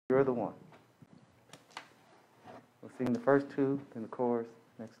You're the one. We'll sing the first two, then the chorus,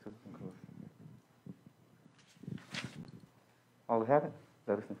 next two, and chorus. All who have it?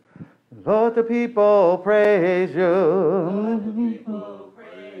 Let us sing. Lord, the people praise you.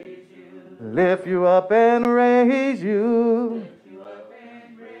 Lift you up and raise you.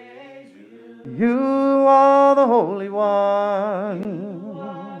 You are the Holy One.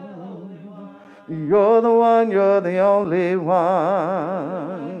 You're the one, you're the only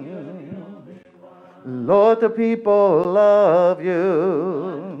one. Lord, the people love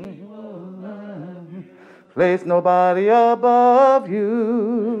you. Place nobody above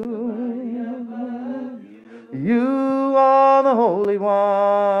you. You are the Holy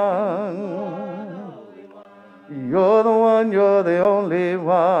One. You're the one, you're the only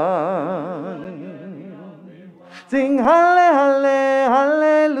one. Sing halle,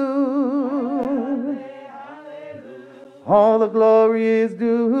 hallelujah. All the glory is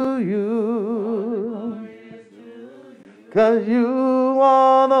due you. 'Cause you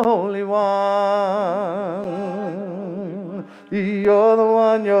are the Holy One. You're the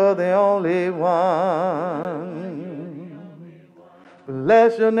one, you're the only one.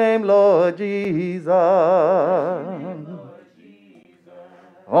 Bless your name, Lord Jesus.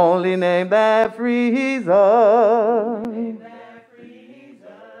 Only name that frees us.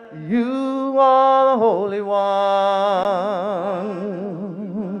 You are the Holy One.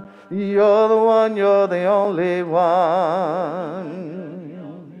 You're the one, you're the only one.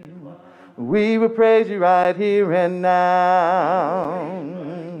 We will praise you right here and now.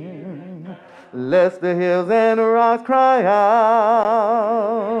 Let the hills and the rocks cry out.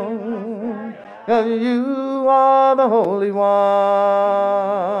 'Cause you are the Holy One.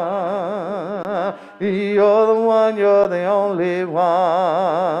 You're the one, you're the only one.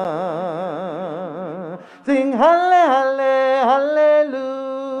 Sing halle, hallelujah.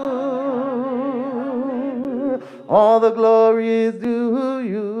 All the glory is due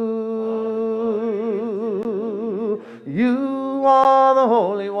you. You are the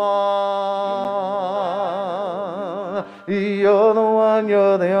Holy One. You're the one,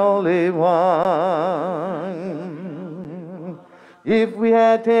 you're the only one. If we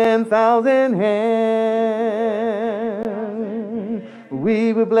had 10,000 hands,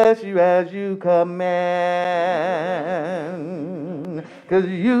 we would bless you as you command. 'Cause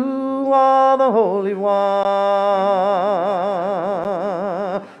you are the Holy One.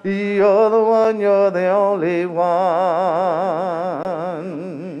 You're the one, you're the only one.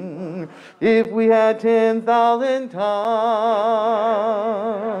 If we had 10,000 tongues,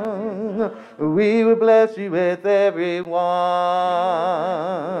 we would bless you with every one.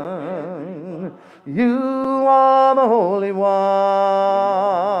 You are the Holy One.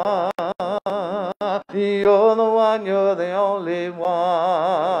 You're the one, you're the only one.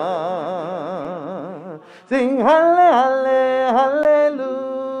 Sing halle, hallelujah.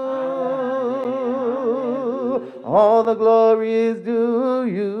 All the glory is due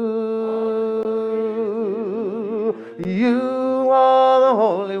you. You are the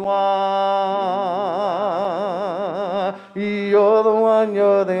Holy One. You're the one,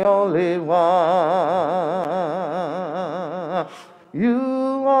 you're the only one.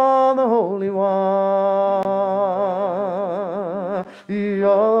 You are the Holy One.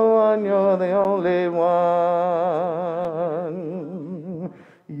 You're the one, you're the only one.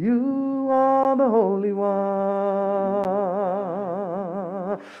 You are the Holy One.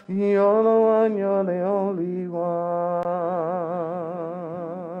 You're the one, you're the only one.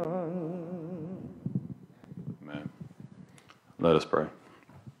 Amen. Let us pray.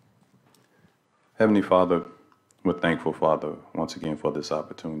 Heavenly Father, we're thankful, Father, once again for this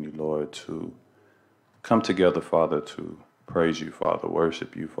opportunity, Lord, to come together, Father, to praise you, Father,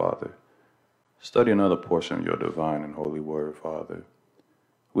 worship you, Father, study another portion of your divine and holy word, Father.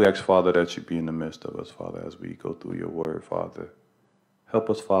 We ask, Father, that you be in the midst of us, Father, as we go through your word, Father. Help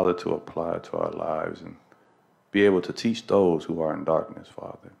us, Father, to apply it to our lives and be able to teach those who are in darkness,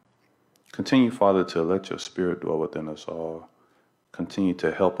 Father. Continue, Father, to let your spirit dwell within us all. Continue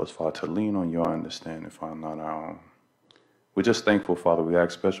to help us, Father, to lean on your understanding, Father, not our own. We're just thankful, Father. We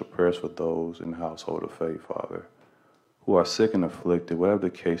ask special prayers for those in the household of faith, Father, who are sick and afflicted, whatever the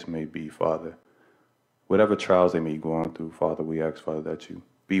case may be, Father. Whatever trials they may be going through, Father, we ask, Father, that you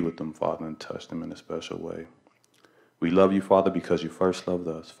be with them, Father, and touch them in a special way. We love you, Father, because you first loved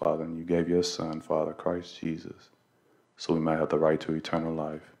us, Father, and you gave your Son, Father, Christ Jesus, so we might have the right to eternal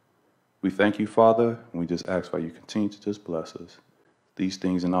life. We thank you, Father, and we just ask, Father, you continue to just bless us. These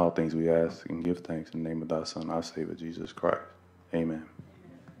things and all things we ask and give thanks in the name of thy Son, our Savior, Jesus Christ. Amen.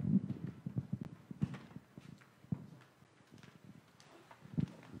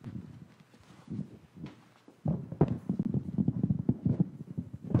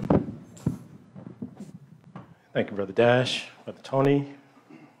 Thank you, Brother Dash, Brother Tony.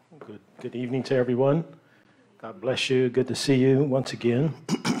 Good evening to everyone. God bless you. Good to see you once again.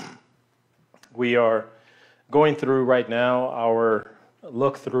 We are going through right now our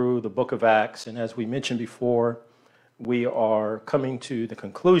look through the book of Acts, and as we mentioned before, we are coming to the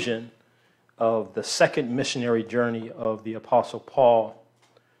conclusion of the second missionary journey of the Apostle Paul.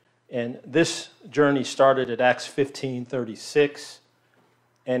 And this journey started at Acts 15:36,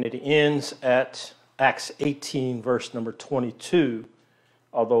 and it ends at Acts 18, verse number 22,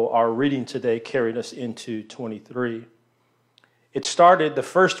 although our reading today carried us into 23. It started, the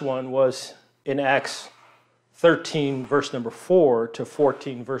first one was in Acts 13, verse number 4 to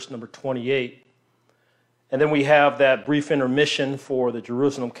 14, verse number 28. And then we have that brief intermission for the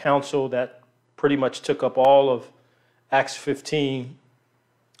Jerusalem Council that pretty much took up all of Acts 15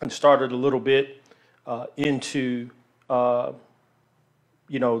 and started a little bit into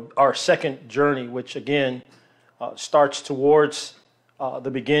our second journey, which again starts towards the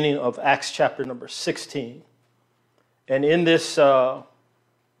beginning of Acts chapter number 16. And in this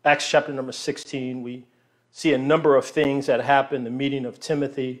Acts chapter number 16, we see a number of things that happen, the meeting of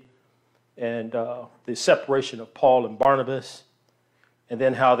Timothy and the separation of Paul and Barnabas, and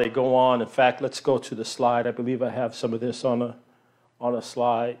then how they go on. In fact, let's go to the slide. I believe I have some of this on a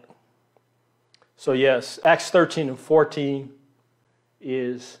slide. So yes, Acts 13 and 14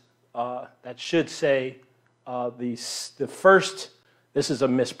 is, that should say, the first, this is a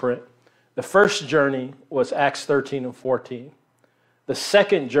misprint. The first journey was Acts 13 and 14. The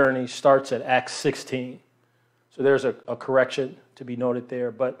second journey starts at Acts 16. So there's a correction to be noted there.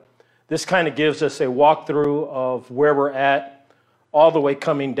 But this kind of gives us a walkthrough of where we're at, all the way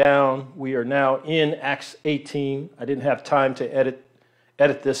coming down. We are now in Acts 18. I didn't have time to edit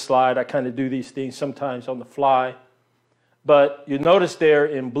this slide. I kind of do these things sometimes on the fly. But you notice there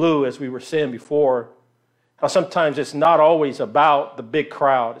in blue, as we were saying before, how sometimes it's not always about the big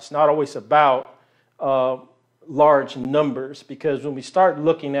crowd. It's not always about large numbers, because when we start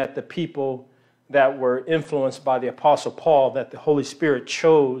looking at the people that were influenced by the Apostle Paul, that the Holy Spirit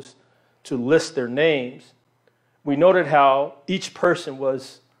chose to list their names, we noted how each person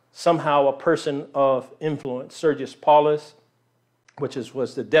was somehow a person of influence. Sergius Paulus, which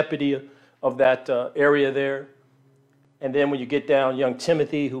was the deputy of that area there. And then when you get down, young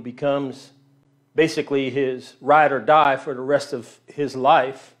Timothy, who becomes basically his ride or die for the rest of his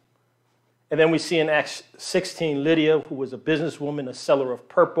life. And then we see in Acts 16, Lydia, who was a businesswoman, a seller of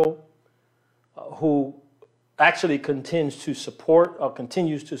purple, who actually continues to support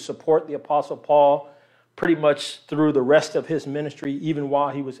the Apostle Paul pretty much through the rest of his ministry, even while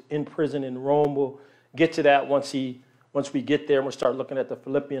he was in prison in Rome. We'll get to that once we get there, and we'll start looking at the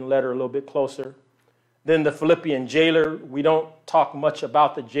Philippian letter a little bit closer. Then the Philippian jailer, we don't talk much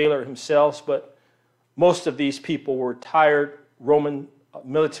about the jailer himself, but most of these people were retired Roman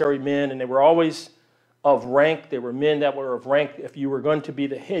military men, and they were always of rank. They were men that were of rank if you were going to be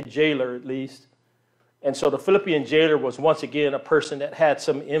the head jailer at least. And so the Philippian jailer was once again a person that had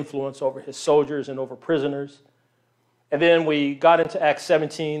some influence over his soldiers and over prisoners. And then we got into Acts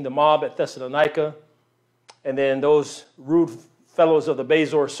 17, the mob at Thessalonica, and then those rude fellows of the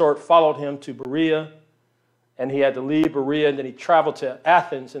Bezor sort followed him to Berea. And he had to leave Berea, and then he traveled to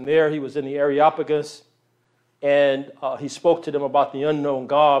Athens, and there he was in the Areopagus, and he spoke to them about the unknown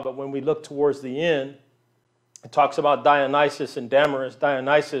God. But when we look towards the end, it talks about Dionysus and Damaris.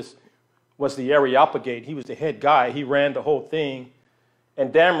 Dionysus was the Areopagite. He was the head guy. He ran the whole thing.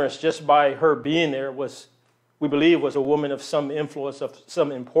 And Damaris, just by her being there, we believe, was a woman of some influence, of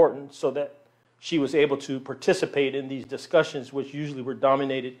some importance, so that she was able to participate in these discussions, which usually were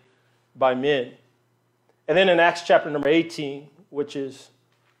dominated by men. And then in Acts chapter number 18, which is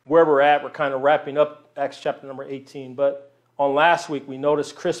where we're at, we're kind of wrapping up Acts chapter number 18. But on last week, we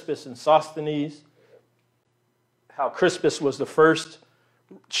noticed Crispus and Sosthenes, how Crispus was the first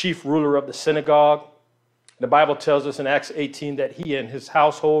chief ruler of the synagogue. The Bible tells us in Acts 18 that he and his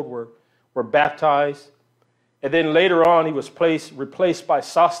household were baptized. And then later on, he was replaced by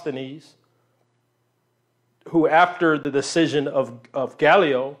Sosthenes, who after the decision of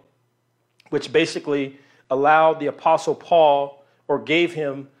Gallio, which basically allowed the Apostle Paul, or gave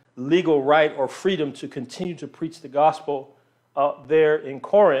him legal right or freedom to continue to preach the gospel there in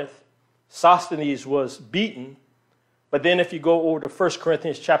Corinth, Sosthenes was beaten. But then if you go over to 1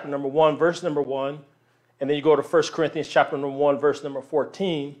 Corinthians chapter number 1, verse number 1, and then you go to 1 Corinthians chapter number 1, verse number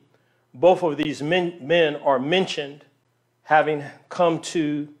 14, both of these men are mentioned having come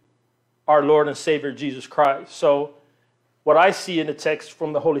to our Lord and Savior Jesus Christ. So what I see in the text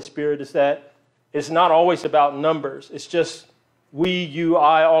from the Holy Spirit is that it's not always about numbers. It's just we, you,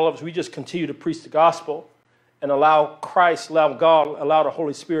 I, all of us, we just continue to preach the gospel. and allow Christ, allow God, allow the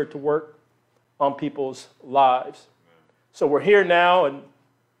Holy Spirit to work on people's lives. So we're here now, and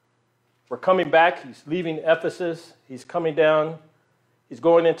we're coming back. He's leaving Ephesus. He's coming down. He's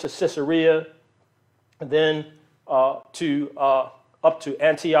going into Caesarea, and then up to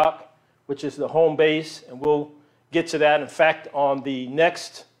Antioch, which is the home base, and we'll get to that. In fact, on the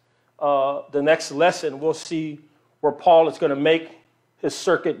next lesson, we'll see where Paul is going to make his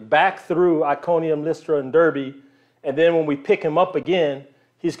circuit back through Iconium, Lystra, and Derbe, and then when we pick him up again,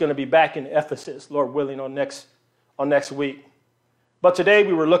 he's going to be back in Ephesus, Lord willing, on next week. But today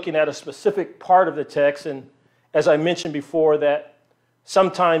we were looking at a specific part of the text, and as I mentioned before, that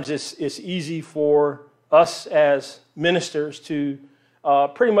sometimes it's easy for us as ministers to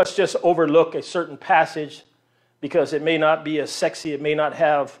pretty much just overlook a certain passage because it may not be as sexy, it may not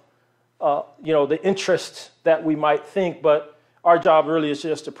have the interest that we might think, but our job really is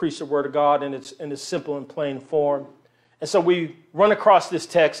just to preach the word of God in its simple and plain form. And so we run across this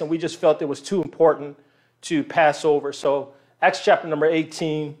text, and we just felt it was too important to pass over. So Acts chapter number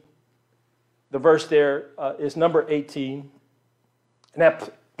 18, the verse there is number 18.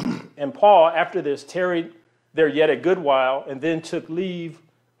 And Paul, after this, tarried there yet a good while, and then took leave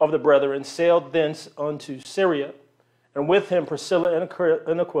of the brethren, sailed thence unto Syria. And with him Priscilla and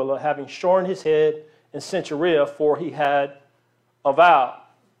Aquila, having shorn his head in Caesarea, for he had a vow.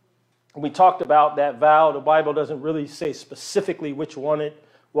 We talked about that vow. The Bible doesn't really say specifically which one it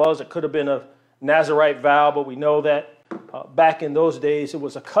was. It could have been a Nazirite vow, but we know that back in those days, it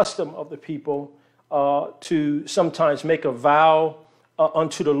was a custom of the people to sometimes make a vow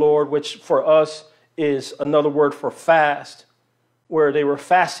unto the Lord, which for us is another word for fast, where they were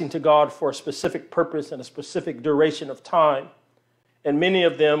fasting to God for a specific purpose and a specific duration of time. And many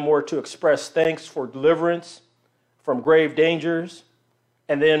of them were to express thanks for deliverance from grave dangers.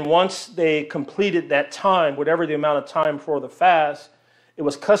 And then once they completed that time, whatever the amount of time for the fast, it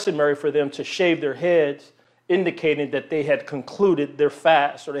was customary for them to shave their heads, indicating that they had concluded their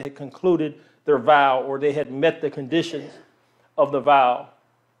fast, or they had concluded their vow, or they had met the conditions of the vow.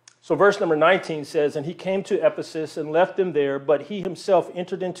 So verse number 19 says, and he came to Ephesus and left them there, but he himself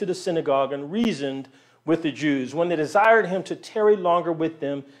entered into the synagogue and reasoned with the Jews. When they desired him to tarry longer with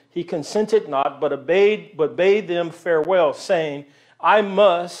them, he consented not, but bade them farewell, saying, I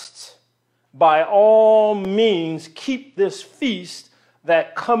must by all means keep this feast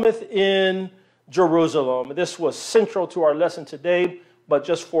that cometh in Jerusalem. This was central to our lesson today, but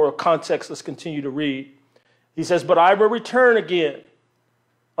just for context, let's continue to read. He says, but I will return again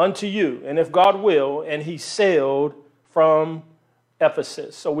unto you, and if God will, and he sailed from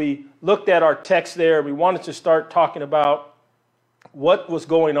Ephesus. So we looked at our text there. We wanted to start talking about what was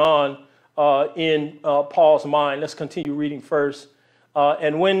going on in Paul's mind. Let's continue reading first.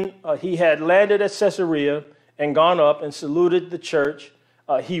 And when he had landed at Caesarea and gone up and saluted the church,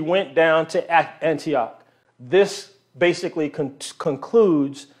 he went down to Antioch. This basically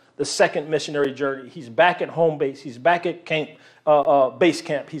concludes the second missionary journey. He's back at home base. He's back at base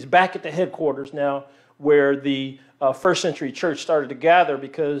camp. He's back at the headquarters now, where the first century church started to gather,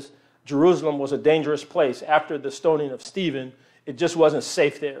 because Jerusalem was a dangerous place. After the stoning of Stephen, it just wasn't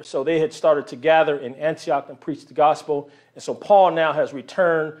safe there. So they had started to gather in Antioch and preach the gospel. And so Paul now has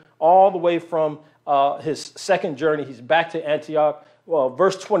returned all the way from his second journey. He's back to Antioch. Well,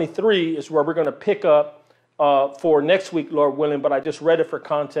 verse 23 is where we're going to pick up for next week, Lord willing, but I just read it for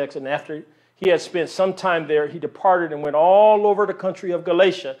context. And after he had spent some time there, he departed and went all over the country of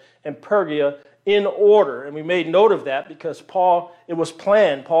Galatia and Phrygia in order. And we made note of that because Paul, it was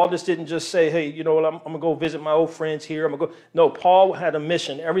planned. Paul just didn't just say, hey, you know what, I'm going to go visit my old friends here. I'm going to go. No, Paul had a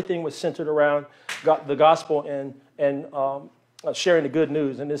mission. Everything was centered around the gospel and sharing the good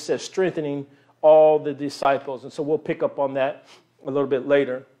news. And it says strengthening all the disciples. And so we'll pick up on that a little bit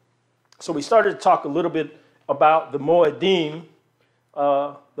later. So we started to talk a little bit about the Moedim,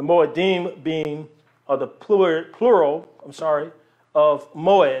 being the plural, of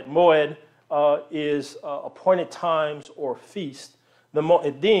Moed. Moed is appointed times or feast. The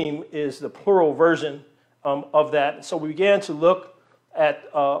Moedim is the plural version of that. So we began to look at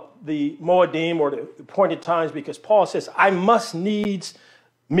the Moedim, or the appointed times, because Paul says, I must needs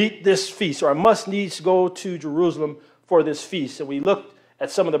meet this feast, or I must needs go to Jerusalem for this feast. And we looked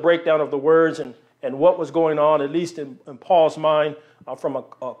at some of the breakdown of the words and what was going on, at least in Paul's mind, from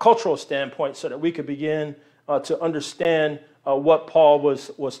a cultural standpoint, so that we could begin to understand what Paul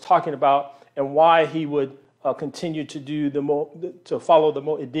was talking about and why he would continue to follow the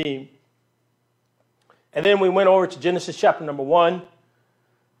Moedim. And then we went over to Genesis chapter number 1.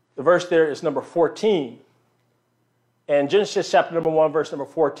 The verse there is number 14. And Genesis chapter number 1, verse number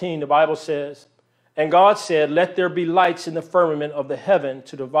 14, the Bible says, And God said, let there be lights in the firmament of the heaven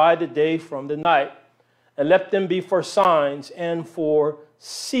to divide the day from the night, and let them be for signs and for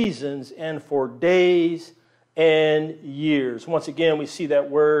seasons and for days and years. Once again, we see that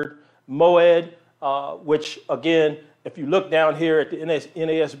word moed, which again, if you look down here at the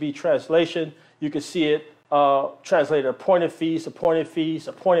NASB translation, you can see it translated appointed feast, appointed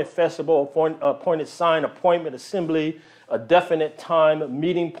festival, appointed sign, appointment, assembly, a definite time,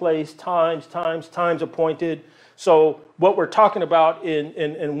 meeting place, times appointed. So what we're talking about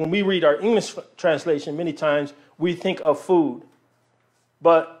and when we read our English translation, many times we think of food.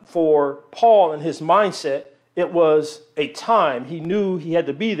 But for Paul and his mindset, it was a time. He knew he had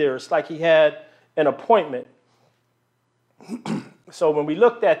to be there. It's like he had an appointment. So when we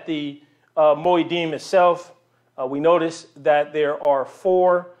looked at the Moedim itself, we noticed that there are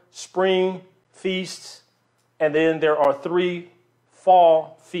 4 spring feasts, and then there are 3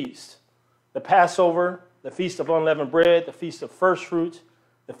 fall feasts. The Passover, the Feast of Unleavened Bread, the Feast of First Fruits,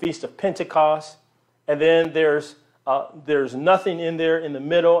 the Feast of Pentecost, and then there's nothing in there in the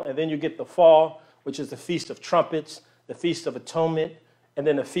middle, and then you get the fall, which is the Feast of Trumpets, the Feast of Atonement, and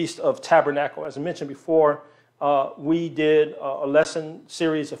then the Feast of Tabernacle. As I mentioned before, we did a lesson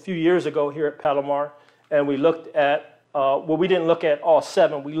series a few years ago here at Palomar, and we looked at, we didn't look at all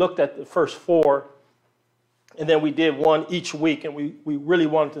 7. We looked at the first 4, and then we did one each week, and we really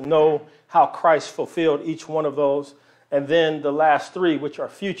wanted to know how Christ fulfilled each one of those. And then the last 3, which are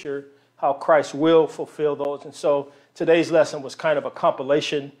future, how Christ will fulfill those. And so today's lesson was kind of a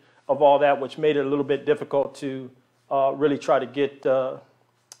compilation of all that, which made it a little bit difficult to really try to get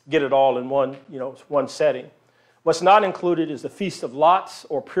it all in one setting. What's not included is the Feast of Lots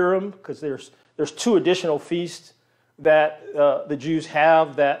or Purim, because there's 2 additional feasts that the Jews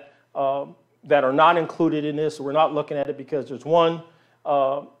have that are not included in this. We're not looking at it because there's one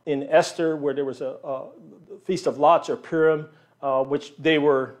in Esther where there was a Feast of Lots or Purim, which they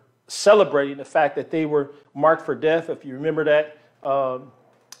were celebrating the fact that they were marked for death. If you remember that,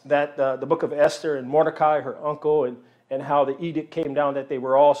 the book of Esther and Mordecai, her uncle, and how the edict came down that they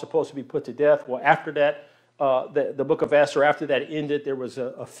were all supposed to be put to death. Well, after that, the book of Esther, after that ended, there was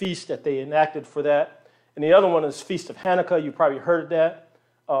a feast that they enacted for that. And the other one is Feast of Hanukkah. You probably heard of that.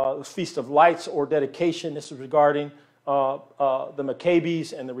 The Feast of Lights or Dedication. This is regarding the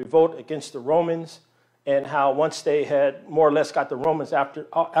Maccabees and the revolt against the Romans, and how once they had more or less got the Romans out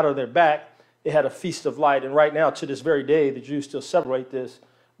of their back, they had a Feast of Light. And right now, to this very day, the Jews still celebrate this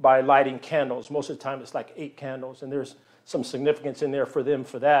by lighting candles. Most of the time, it's like 8 candles, and there's some significance in there for them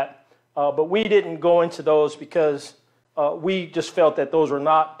for that. But we didn't go into those because we just felt that those were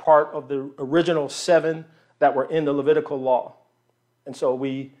not part of the original 7 that were in the Levitical law. And so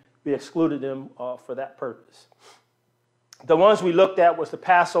we excluded them for that purpose. The ones we looked at was the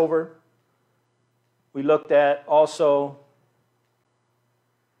Passover. We looked at also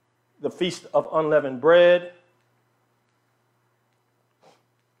the Feast of Unleavened Bread.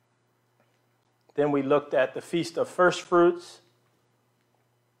 Then we looked at the Feast of First Fruits.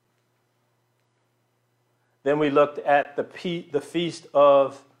 Then we looked at the Feast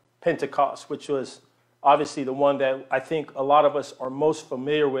of Pentecost, which was obviously the one that I think a lot of us are most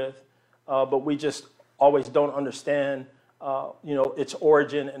familiar with, but we just always don't understand, its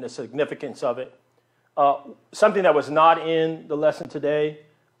origin and the significance of it. Something that was not in the lesson today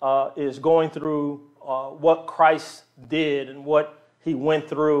is going through what Christ did and what he went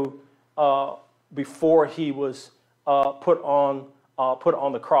through before he was put on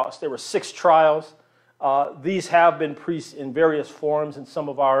the cross. There were 6 trials. These have been preached in various forms in some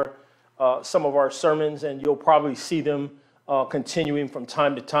of our sermons, and you'll probably see them continuing from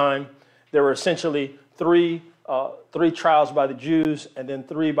time to time. There were essentially 3 trials by the Jews and then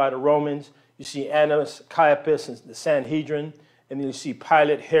 3 by the Romans. You see Annas, Caiaphas, and the Sanhedrin, and then you see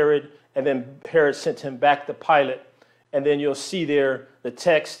Pilate, Herod, and then Herod sent him back to Pilate. And then you'll see there the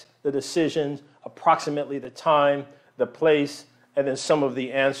text, the decisions, approximately the time, the place, and then some of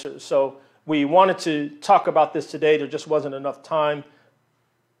the answers. So we wanted to talk about this today. There just wasn't enough time,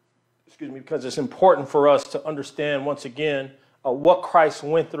 because it's important for us to understand, once again, what Christ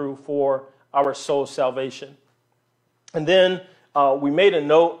went through for our soul salvation. And then we made a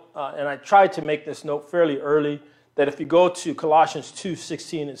note, and I tried to make this note fairly early, that if you go to Colossians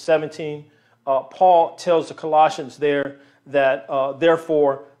 2:16 and 17, Paul tells the Colossians there that,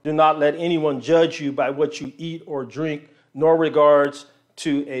 therefore, do not let anyone judge you by what you eat or drink, nor regards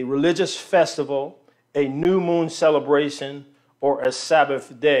to a religious festival, a new moon celebration, or a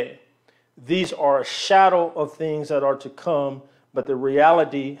Sabbath day. These are a shadow of things that are to come, but the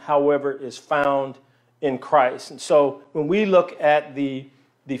reality, however, is found in Christ. And so when we look at the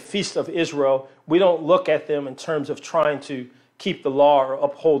the Feast of Israel, we don't look at them in terms of trying to keep the law or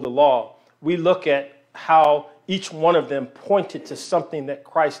uphold the law. We look at how each one of them pointed to something that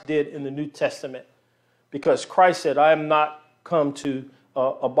Christ did in the New Testament. Because Christ said, I am not come to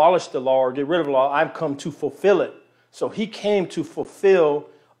abolish the law or get rid of the law. I've come to fulfill it. So he came to fulfill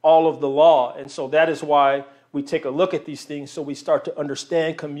all of the law. And so that is why we take a look at these things, so we start to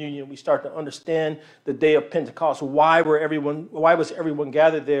understand communion. We start to understand the day of Pentecost. Why was everyone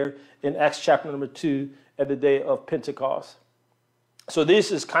gathered there in Acts chapter number 2 at the day of Pentecost? So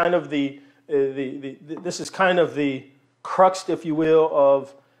this is kind of the crux, if you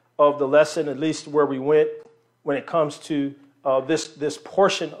will, of the lesson, at least where we went when it comes to this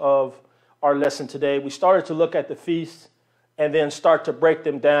portion of our lesson today. We started to look at the feasts and then start to break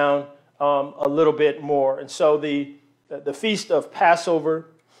them down a little bit more. And so the feast of Passover,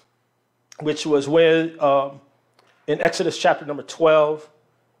 which was when in Exodus chapter number 12,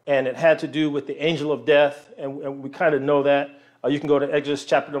 and it had to do with the angel of death, and we kind of know that. You can go to Exodus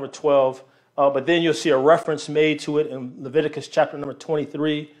chapter number 12, but then you'll see a reference made to it in Leviticus chapter number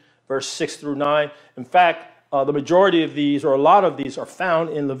 23, verse 6 through 9. In fact, the majority of these, or a lot of these, are found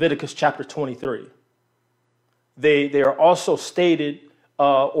in Leviticus chapter 23. They are also stated,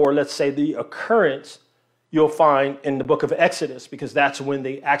 or let's say the occurrence, you'll find in the book of Exodus, because that's when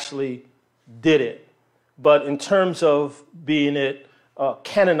they actually did it. But in terms of being it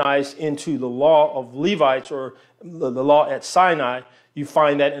canonized into the law of Levites, or the law at Sinai, you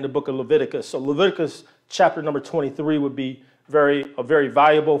find that in the book of Leviticus. So Leviticus chapter number 23 would be very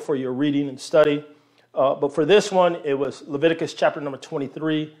valuable for your reading and study. But for this one, it was Leviticus chapter number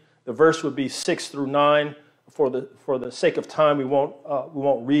 23. The verse would be 6 through 9. For the sake of time, we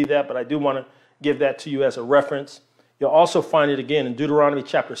won't read that, but I do want to give that to you as a reference. You'll also find it again in Deuteronomy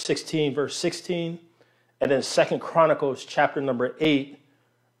chapter 16, verse 16, and then 2 Chronicles chapter number 8.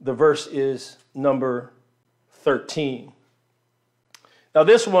 The verse is number 13. Now,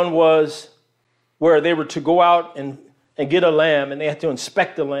 this one was where they were to go out and get a lamb, and they had to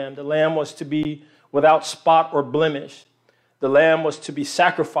inspect the lamb. The lamb was to be without spot or blemish. The lamb was to be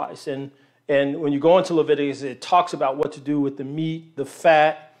sacrificed. And when you go into Leviticus, it talks about what to do with the meat, the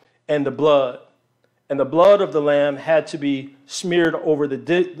fat, and the blood. And the blood of the lamb had to be smeared over the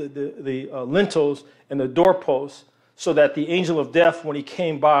lintels and the doorposts, so that the angel of death, when he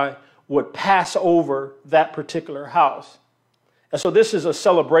came by, would pass over that particular house. And so this is a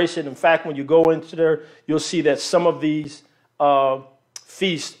celebration. In fact, when you go into there, you'll see that some of these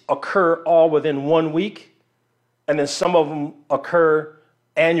feasts occur all within 1 week, and then some of them occur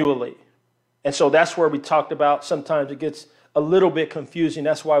annually. And so that's where we talked about sometimes it gets a little bit confusing.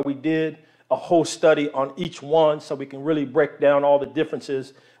 That's why we did a whole study on each one, so we can really break down all the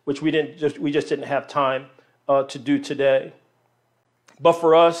differences, which we just didn't have time to do today. But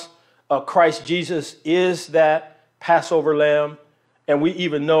for us, Christ Jesus is that Passover lamb, and we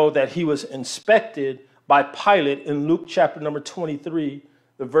even know that he was inspected by Pilate in Luke chapter number 23.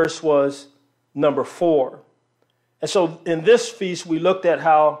 The verse was number 4. And so in this feast, we looked at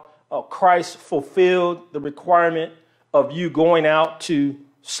how Christ fulfilled the requirement of you going out to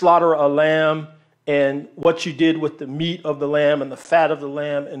slaughter a lamb, and what you did with the meat of the lamb and the fat of the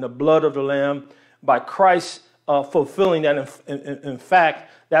lamb and the blood of the lamb. By Christ fulfilling that, in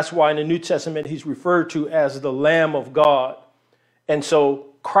fact, that's why in the New Testament he's referred to as the Lamb of God. And so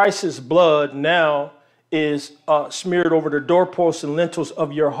Christ's blood now is smeared over the doorposts and lintels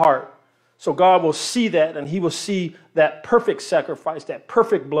of your heart. So God will see that, and he will see that perfect sacrifice, that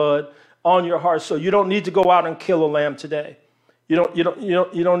perfect blood on your heart. So you don't need to go out and kill a lamb today. You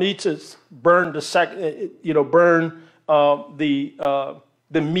don't need to burn the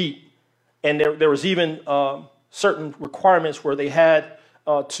meat. And there was even certain requirements where they had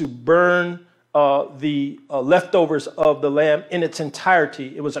to burn the leftovers of the lamb in its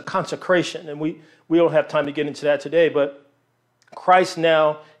entirety. It was a consecration, and we don't have time to get into that today, but Christ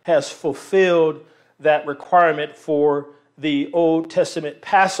now has fulfilled that requirement for the Old Testament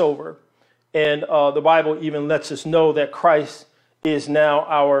Passover. And the Bible even lets us know that Christ is now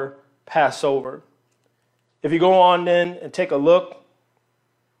our Passover. If you go on then and take a look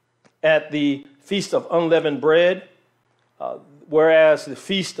at the Feast of Unleavened Bread, whereas the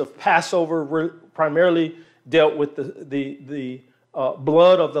Feast of Passover primarily dealt with the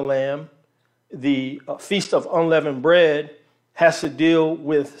blood of the lamb, the Feast of Unleavened Bread has to deal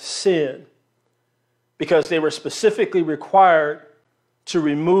with sin, because they were specifically required to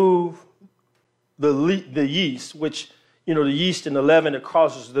remove the yeast, which, the yeast in the leaven, it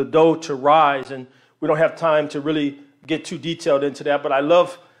causes the dough to rise. And we don't have time to really get too detailed into that, but I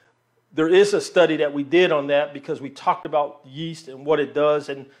love There is a study that we did on that because we talked about yeast and what it does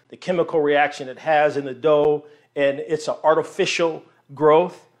and the chemical reaction it has in the dough. And it's an artificial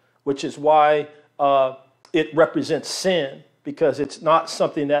growth, which is why it represents sin, because it's not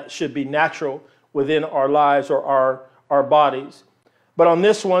something that should be natural within our lives or our bodies. But on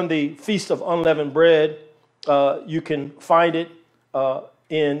this one, the Feast of Unleavened Bread, you can find it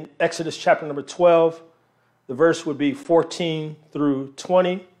in Exodus chapter number 12. The verse would be 14 through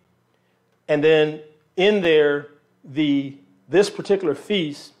 20. And then in there, this particular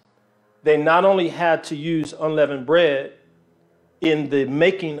feast, they not only had to use unleavened bread in the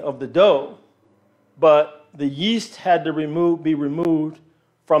making of the dough, but the yeast had to be removed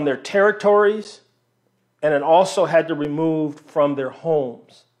from their territories, and it also had to be removed from their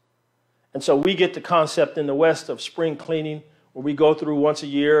homes. And so we get the concept in the West of spring cleaning, where we go through once a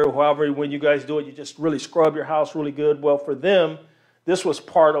year, or however, when you guys do it, you just really scrub your house really good. Well, for them, this was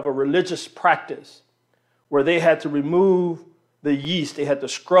part of a religious practice where they had to remove the yeast. They had to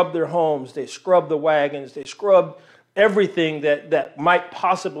scrub their homes. They scrubbed the wagons. They scrubbed everything that might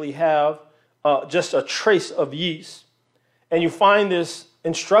possibly have just a trace of yeast. And you find this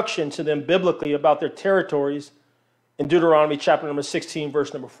instruction to them biblically about their territories in Deuteronomy chapter number 16,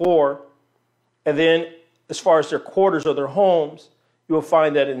 verse number 4. And then as far as their quarters or their homes, you will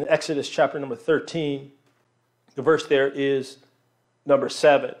find that in Exodus chapter number 13, the verse there is number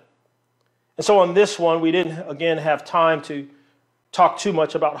 7. And so on this one, we didn't, again, have time to talk too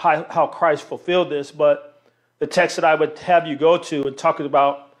much about how Christ fulfilled this, but the text that I would have you go to and talk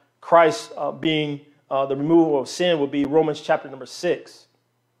about Christ being the removal of sin would be Romans chapter number 6.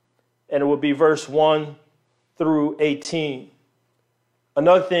 And it would be verse 1 through 18.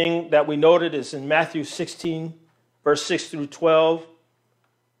 Another thing that we noted is in Matthew 16, verse 6 through 12,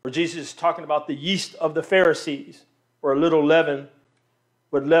 where Jesus is talking about the yeast of the Pharisees, or a little leaven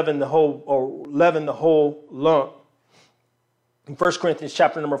would leaven the whole lump. In 1 Corinthians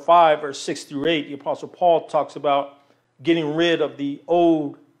chapter number 5, verse 6 through 8, the Apostle Paul talks about getting rid of the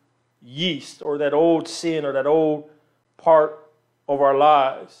old yeast, or that old sin, or that old part of our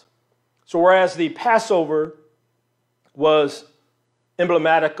lives. So whereas the Passover was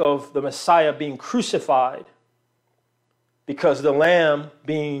emblematic of the Messiah being crucified, because the lamb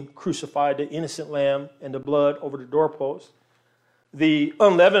being crucified, the innocent lamb, and the blood over the doorpost, the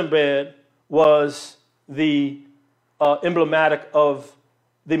unleavened bread was the emblematic of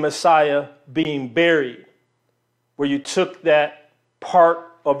the Messiah being buried, where you took that part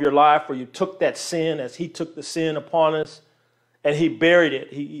of your life, where you took that sin as he took the sin upon us, and he buried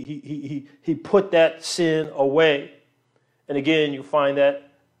it. He put that sin away. And again, you find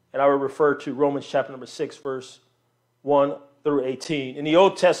that, and I will refer to Romans chapter number 6, verse 1 through 18. In the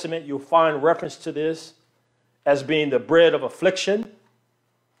Old Testament, you'll find reference to this as being the bread of affliction.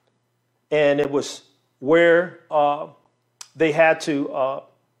 And it was where they had to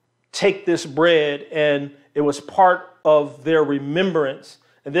take this bread, and it was part of their remembrance.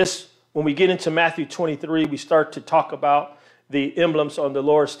 And this, when we get into Matthew 23, we start to talk about the emblems on the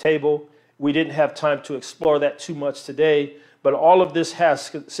Lord's table. We didn't have time to explore that too much today, but all of this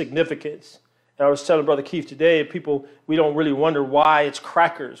has significance. And I was telling Brother Keith today, people, we don't really wonder why it's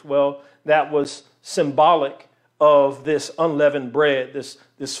crackers. Well, that was symbolic of this unleavened bread,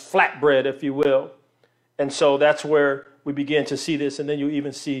 this flat bread, if you will. And so that's where we begin to see this. And then you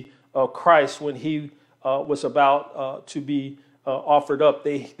even see Christ when he was about to be offered up.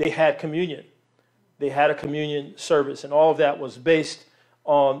 They had communion. They had a communion service, and all of that was based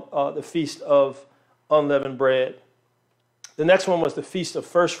on the Feast of Unleavened Bread. The next one was the Feast of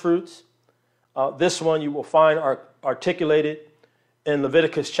First Fruits. This one you will find articulated in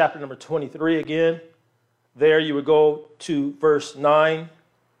Leviticus chapter number 23 again. There you would go to verse 9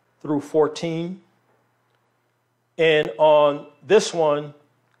 through 14. And on this one,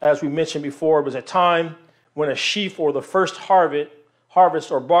 as we mentioned before, it was a time when a sheaf or the first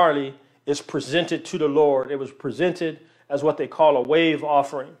harvest or barley is presented to the Lord. It was presented as what they call a wave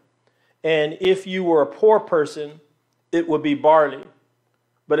offering. And if you were a poor person, it would be barley.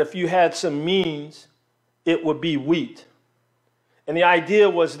 But if you had some means, it would be wheat. And the idea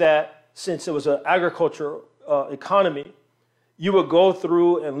was that since it was an agricultural economy, you would go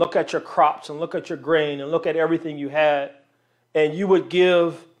through and look at your crops and look at your grain and look at everything you had, and you would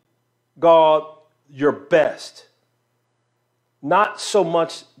give God your best. Not so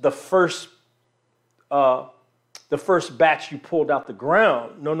much the first batch you pulled out the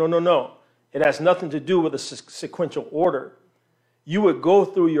ground. No. It has nothing to do with a sequential order. You would go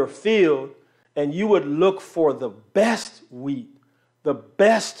through your field and you would look for the best wheat, the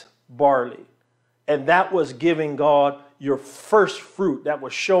best barley. And that was giving God your first fruit. That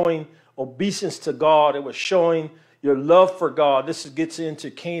was showing obeisance to God. It was showing your love for God. This gets into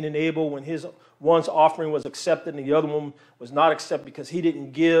Cain and Abel when his one's offering was accepted and the other one was not accepted because he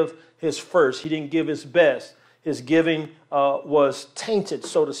didn't give his first. He didn't give his best. His giving was tainted,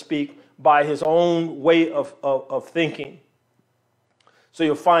 so to speak, by his own way of thinking. So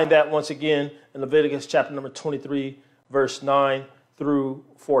you'll find that once again in Leviticus chapter number 23, verse 9 through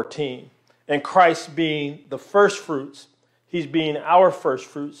 14. And Christ being the first fruits, he's being our first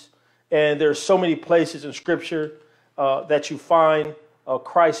fruits. And there's so many places in Scripture that you find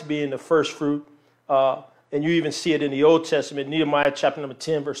Christ being the first fruit. And you even see it in the Old Testament. Nehemiah chapter number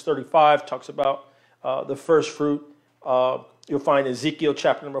 10, verse 35 talks about the first fruit. You'll find Ezekiel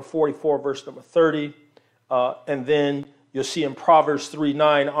chapter number 44, verse number 30. And then you'll see in Proverbs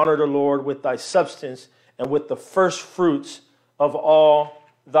 3:9, honor the Lord with thy substance and with the first fruits of all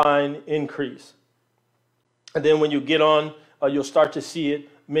thine increase. And then when you get on, you'll start to see it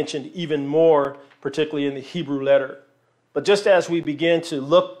mentioned even more, particularly in the Hebrew letter. But just as we begin to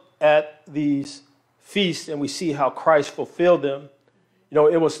look at these feasts and we see how Christ fulfilled them, you know,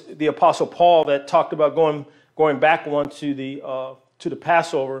 it was the Apostle Paul that talked about going back one to the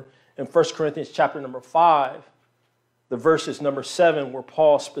Passover in 1 Corinthians chapter number 5, the verses number 7, where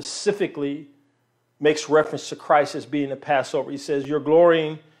Paul specifically makes reference to Christ as being the Passover. He says, your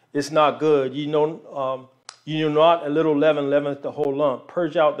glorying is not good. You know not a little leaven leaveneth the whole lump.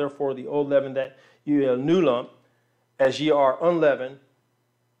 Purge out therefore the old leaven, that you a new lump, as ye are unleavened.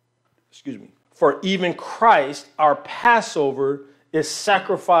 Excuse me. For even Christ, our Passover, is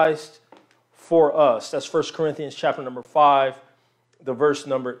sacrificed for us. That's 1 Corinthians chapter number 5. The verse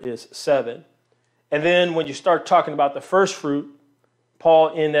number is 7. And then when you start talking about the first fruit, Paul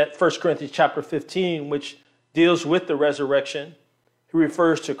in that 1 Corinthians chapter 15, which deals with the resurrection, he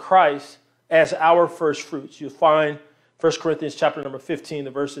refers to Christ as our first fruits. You'll find 1 Corinthians chapter number 15,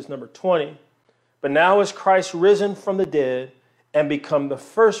 the verses number 20. But now is Christ risen from the dead and become the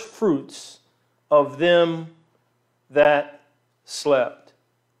first fruits of them that slept.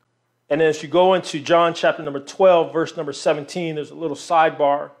 And as you go into John chapter number 12, verse number 17, there's a little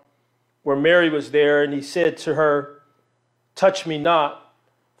sidebar where Mary was there, and he said to her, touch me not,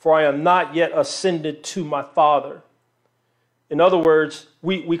 for I am not yet ascended to my Father. In other words,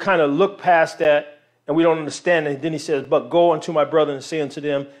 we kind of look past that and we don't understand it. And then he says, but go unto my brother and say unto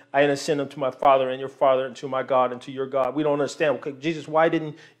them, I ascend unto my Father and your Father, and to my God and to your God. We don't understand. Okay, Jesus, why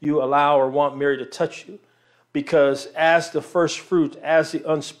didn't you allow or want Mary to touch you? Because as the first fruit, as the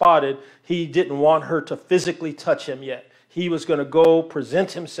unspotted, he didn't want her to physically touch him yet. He was going to go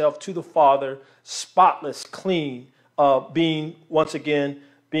present himself to the Father, spotless, clean, being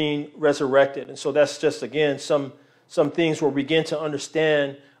resurrected. And so that's just, again, some things where we begin to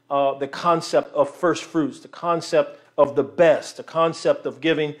understand the concept of first fruits, the concept of the best, the concept of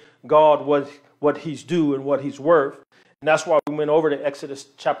giving God what he's due and what he's worth. And that's why we went over to Exodus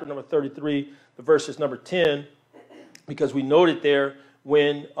chapter number 33, the verses number 10, because we noted there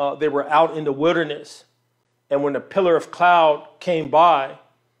when they were out in the wilderness, and when a pillar of cloud came by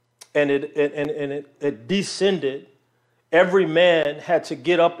and it descended, every man had to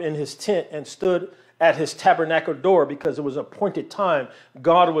get up in his tent and stood at his tabernacle door, because it was an appointed time.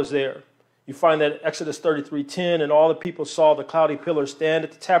 God was there. You find that in Exodus 33:10, and all the people saw the cloudy pillar stand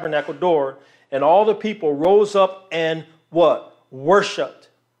at the tabernacle door, and all the people rose up and what? Worshipped.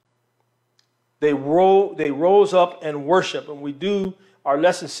 They rose up and worshiped. And we do our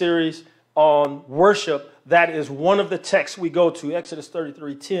lesson series on worship. That is one of the texts we go to, Exodus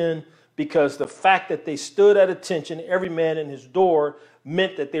 33:10, because the fact that they stood at attention, every man in his door,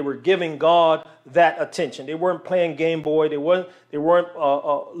 meant that they were giving God that attention. They weren't playing Game Boy. They weren't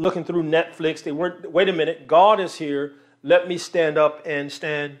looking through Netflix. They weren't, wait a minute, God is here. Let me stand up and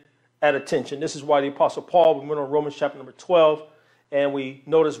stand at attention. This is why the Apostle Paul, we went on Romans chapter number 12, and we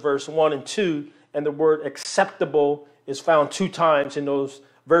notice verse 1 and 2, and the word acceptable is found 2 times in those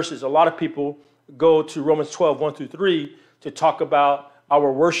verses. A lot of people go to Romans 12, 1 through 3 to talk about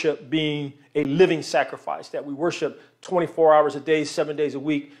our worship being a living sacrifice, that we worship 24 hours a day, 7 days a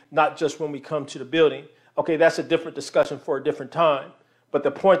week, not just when we come to the building. Okay, that's a different discussion for a different time. But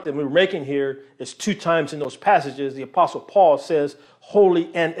the point that we're making here is 2 times in those passages, the Apostle Paul says, holy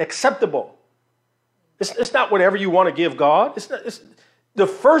and acceptable. It's not whatever you want to give God. The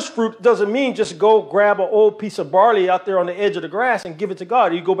first fruit doesn't mean just go grab an old piece of barley out there on the edge of the grass and give it to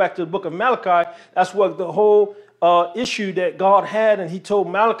God. You go back to the book of Malachi, that's what the whole issue that God had, and he told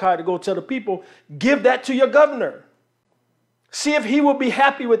Malachi to go tell the people, give that to your governor. See if he will be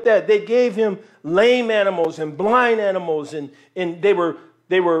happy with that. They gave him lame animals and blind animals, and they were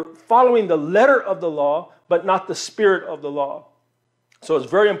they were following the letter of the law, but not the spirit of the law. So it's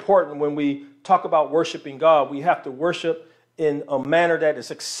very important when we talk about worshiping God, we have to worship in a manner that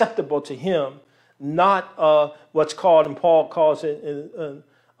is acceptable to him, not what's called, and Paul calls it in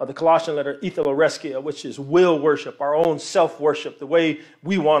the Colossian letter, ethelareskia, which is will worship, our own self-worship, the way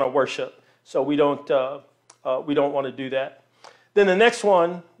we want to worship. So we don't want to do that. Then the next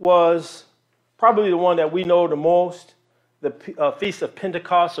one was probably the one that we know the most, the Feast of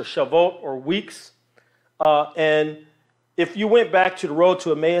Pentecost or Shavuot or weeks. And if you went back to the road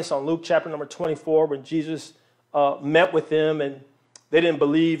to Emmaus on Luke chapter number 24, when Jesus met with them and they didn't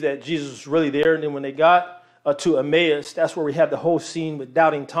believe that Jesus was really there. And then when they got to Emmaus, that's where we have the whole scene with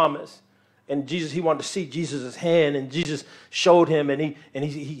doubting Thomas. And Jesus, he wanted to see Jesus' hand, and Jesus showed him, and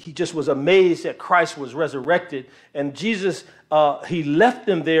he just was amazed that Christ was resurrected. And Jesus, he left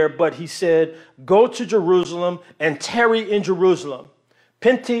them there, but he said, go to Jerusalem and tarry in Jerusalem.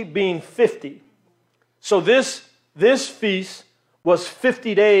 Penti being 50. So this feast was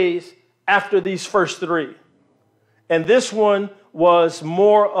 50 days after these first three. And this one was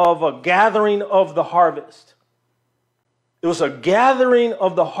more of a gathering of the harvest. It was a gathering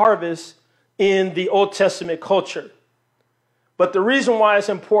of the harvest in the Old Testament culture. But the reason why it's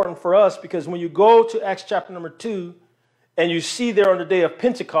important for us, because when you go to Acts chapter number 2, and you see there on the day of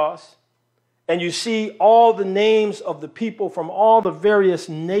Pentecost, and you see all the names of the people from all the various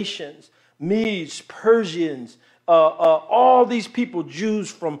nations, Medes, Persians, all these people,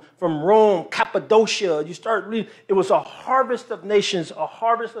 Jews from Rome, Cappadocia, you start reading, it was a harvest of nations, a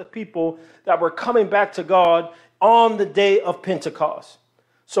harvest of people that were coming back to God on the day of Pentecost.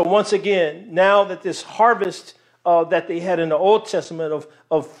 So once again, now that this harvest that they had in the Old Testament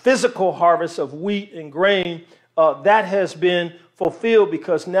of physical harvest of wheat and grain, that has been fulfilled,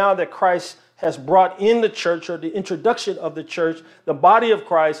 because now that Christ has brought in the church, or the introduction of the church, the body of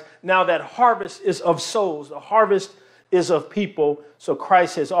Christ, now that harvest is of souls. The harvest is of people. So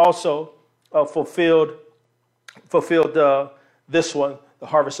Christ has also fulfilled this one, the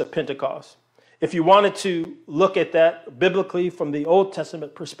harvest of Pentecost. If you wanted to look at that biblically from the Old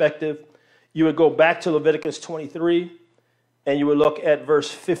Testament perspective, you would go back to Leviticus 23, and you would look at verse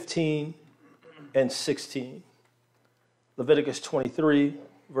 15 and 16. Leviticus 23,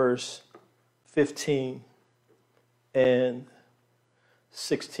 verse 15 and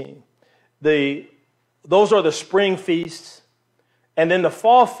 16. Those are the spring feasts. And then the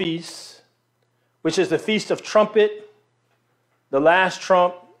fall feasts, which is the Feast of Trumpet, the Last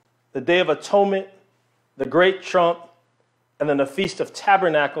Trump, the Day of Atonement, the Great Trump, and then the Feast of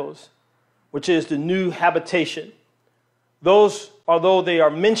Tabernacles, which is the new habitation. Those, although they are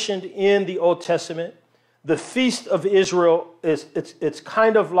mentioned in the Old Testament, the Feast of Israel it's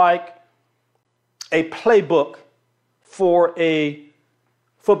kind of like a playbook for a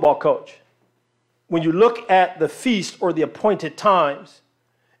football coach. When you look at the feast or the appointed times,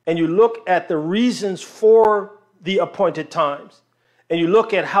 and you look at the reasons for the appointed times, and you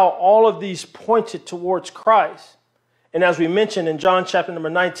look at how all of these pointed towards Christ. And as we mentioned in John chapter number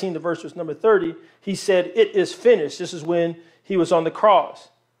 19, the verse was number 30, he said, it is finished. This is when he was on the cross.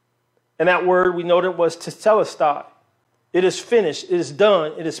 And that word we noted was tetelestai. It is finished. It is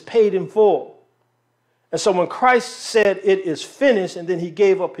done. It is paid in full. And so when Christ said it is finished, and then he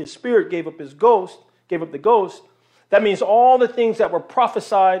gave up his spirit, gave up his ghost, gave up the ghost, that means all the things that were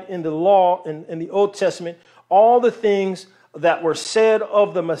prophesied in the law, in the Old Testament, all the things that were said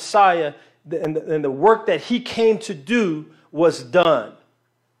of the Messiah and the work that he came to do was done.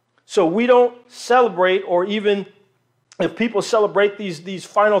 So we don't celebrate, or even if people celebrate these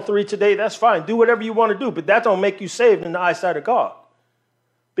final three today, that's fine. Do whatever you want to do, but that don't make you saved in the eyesight of God,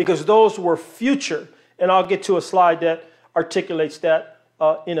 because those were future. And I'll get to a slide that articulates that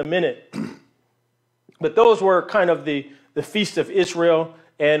in a minute. But those were kind of the Feast of Israel.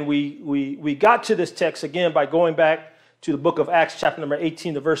 And we got to this text again by going back to the book of Acts, chapter number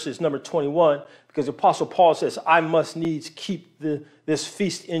 18, the verses number 21, because the Apostle Paul says, I must needs keep this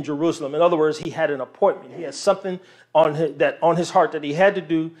feast in Jerusalem. In other words, he had an appointment. He had something on his heart that he had to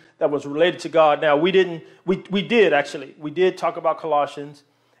do that was related to God. Now, we did talk about Colossians,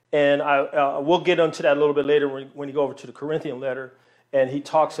 and we'll get into that a little bit later when you go over to the Corinthian letter, and he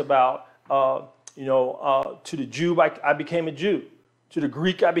talks about, to the Jew, I became a Jew. To the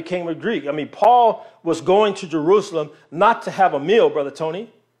Greek, I became a Greek. I mean, Paul was going to Jerusalem not to have a meal, Brother Tony.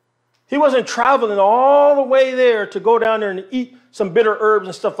 He wasn't traveling all the way there to go down there and eat some bitter herbs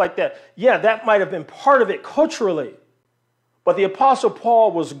and stuff like that. Yeah, that might have been part of it culturally. But the Apostle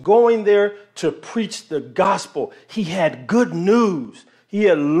Paul was going there to preach the gospel. He had good news. He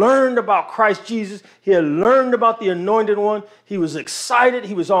had learned about Christ Jesus. He had learned about the anointed one. He was excited.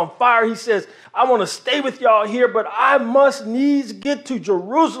 He was on fire. He says, I want to stay with y'all here, but I must needs get to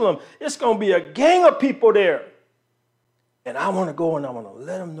Jerusalem. It's going to be a gang of people there. And I want to go and I want to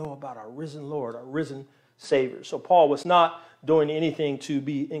let them know about our risen Lord, our risen Savior. So Paul was not doing anything to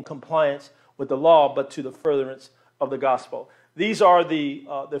be in compliance with the law, but to the furtherance of the gospel. These are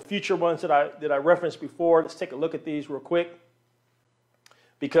the future ones that I referenced before. Let's take a look at these real quick.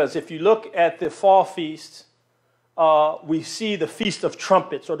 Because if you look at the fall feast, we see the Feast of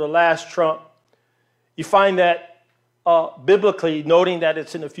Trumpets, or the last trump. You find that biblically, noting that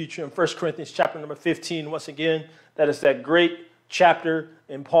it's in the future in 1 Corinthians chapter number 15. Once again, that is that great chapter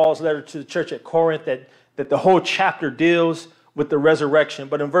in Paul's letter to the church at Corinth that the whole chapter deals with the resurrection.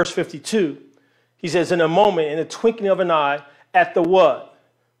 But in verse 52, he says, in a moment, in the twinkling of an eye, at the what?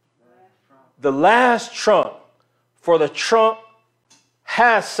 The last trump. For the trump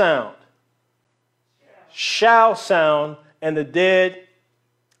has sound, shall sound, and the dead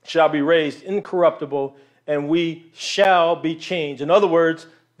shall be raised incorruptible, and we shall be changed. In other words,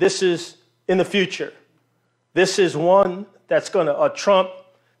 this is in the future. This is one that's going to, a trump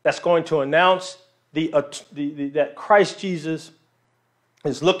that's going to announce that Christ Jesus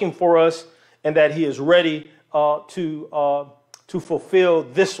is looking for us and that he is ready to fulfill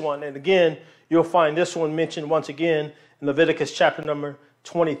this one. And again, you'll find this one mentioned once again in Leviticus chapter number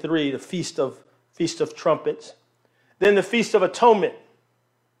 23, the Feast of Trumpets. Then the Feast of Atonement,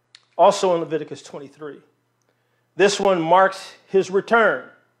 also in Leviticus 23. This one marks his return.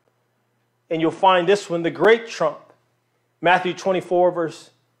 And you'll find this one, the great trump. Matthew 24, verse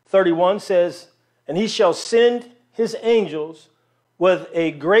 31 says, and he shall send his angels with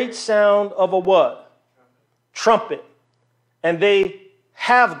a great sound of a what? Trumpet. And they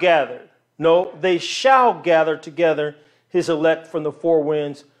have gathered. No, they shall gather together his elect from the four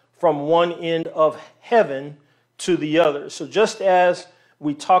winds, from one end of heaven to the other. So just as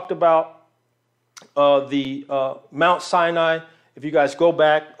we talked about the Mount Sinai, if you guys go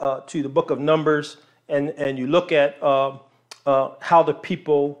back to the book of Numbers and you look at how the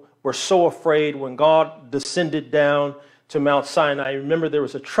people were so afraid when God descended down to Mount Sinai. Remember, there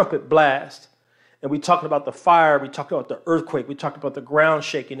was a trumpet blast. And we talked about the fire, we talked about the earthquake, we talked about the ground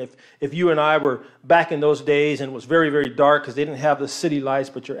shaking. If you and I were back in those days and it was very, very dark because they didn't have the city lights,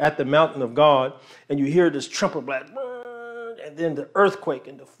 but you're at the mountain of God and you hear this trumpet blast, and then the earthquake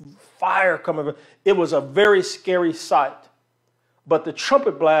and the fire coming, it was a very scary sight. But the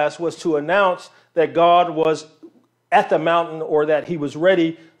trumpet blast was to announce that God was at the mountain, or that he was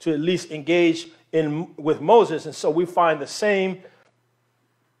ready to at least engage with Moses. And so we find the same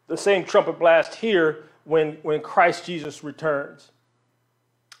trumpet blast here when Christ Jesus returns.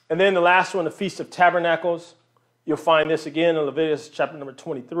 And then the last one, the Feast of Tabernacles. You'll find this again in Leviticus chapter number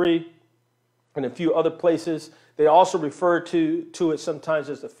 23 and a few other places. They also refer to it sometimes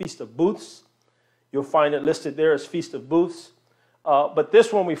as the Feast of Booths. You'll find it listed there as Feast of Booths. But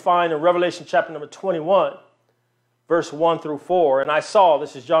this one we find in Revelation chapter number 21, verse 1 through 4. And I saw,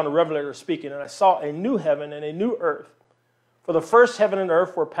 this is John the Revelator speaking, and I saw a new heaven and a new earth. For the first heaven and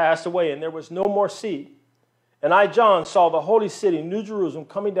earth were passed away, and there was no more sea. And I, John, saw the holy city, New Jerusalem,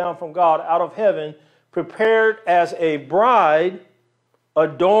 coming down from God out of heaven, prepared as a bride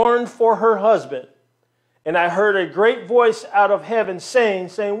adorned for her husband. And I heard a great voice out of heaven saying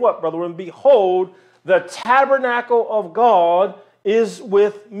what, brother? And behold, the tabernacle of God is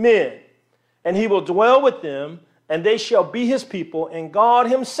with men, and he will dwell with them, and they shall be his people, and God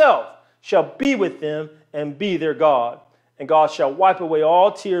himself shall be with them and be their God. And God shall wipe away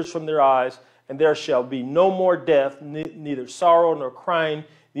all tears from their eyes, and there shall be no more death, neither sorrow nor crying,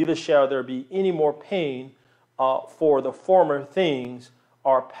 neither shall there be any more pain, for the former things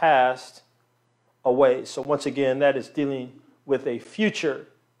are passed away. So once again, that is dealing with a future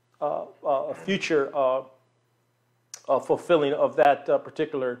fulfilling of that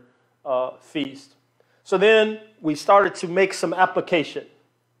particular feast. So then we started to make some application.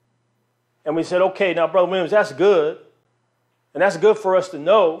 And we said, okay, now, Brother Williams, that's good. And that's good for us to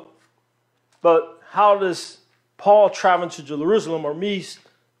know. But how does Paul traveling to Jerusalem, or me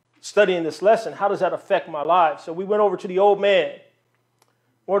studying this lesson, how does that affect my life? So we went over to the old man,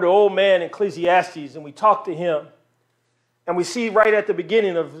 or the old man in Ecclesiastes, and we talked to him. And we see right at the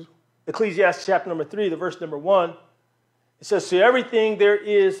beginning of Ecclesiastes chapter number 3, the verse number 1, it says, to everything there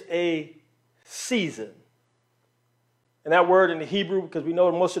is a season. And that word in the Hebrew, because we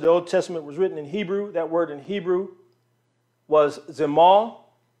know most of the Old Testament was written in Hebrew, that word in Hebrew was zemal,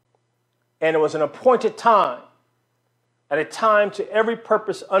 and it was an appointed time, at a time to every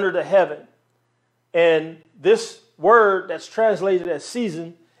purpose under the heaven. And this word that's translated as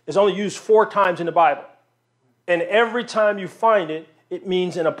season is only used 4 times in the Bible. And every time you find it, it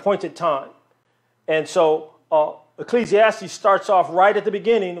means an appointed time. And so Ecclesiastes starts off right at the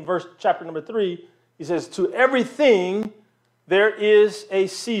beginning, in chapter number 3. He says, to everything there is a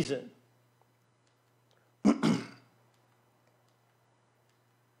season.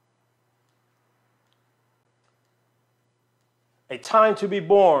 A time to be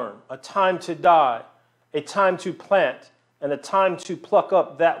born, a time to die, a time to plant, and a time to pluck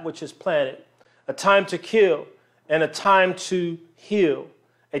up that which is planted, a time to kill, and a time to heal,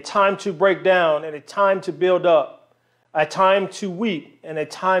 a time to break down, and a time to build up, a time to weep, and a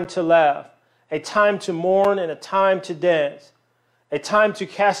time to laugh, a time to mourn, and a time to dance, a time to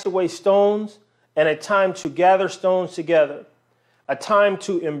cast away stones, and a time to gather stones together, a time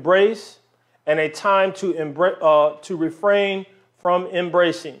to embrace, and a time to refrain from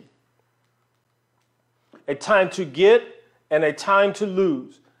embracing, a time to get and a time to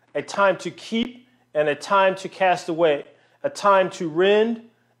lose, a time to keep and a time to cast away, a time to rend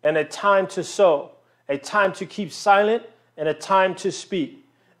and a time to sow, a time to keep silent and a time to speak,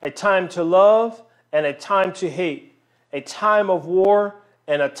 a time to love and a time to hate, a time of war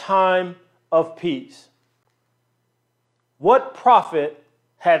and a time of peace. What profit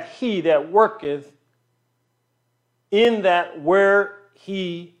hath he that worketh in that where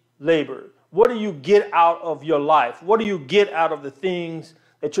he labored? What do you get out of your life? What do you get out of the things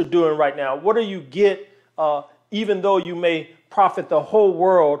that you're doing right now? What do you get, even though you may profit the whole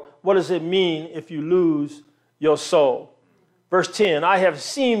world, what does it mean if you lose your soul? Verse 10, I have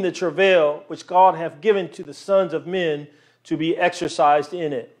seen the travail which God hath given to the sons of men to be exercised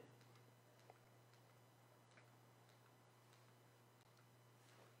in it.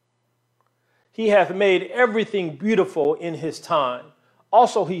 He hath made everything beautiful in his time.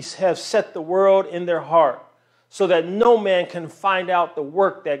 Also he hath set the world in their heart, so that no man can find out the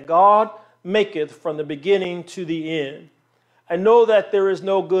work that God maketh from the beginning to the end. I know that there is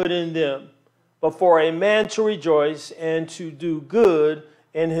no good in them, but for a man to rejoice and to do good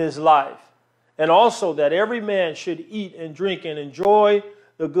in his life. And also that every man should eat and drink and enjoy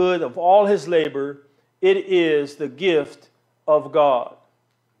the good of all his labor. It is the gift of God.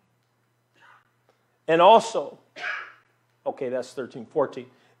 And also, okay, that's 13, 14.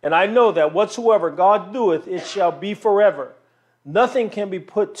 And I know that whatsoever God doeth, it shall be forever. Nothing can be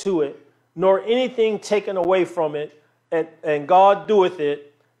put to it, nor anything taken away from it. And God doeth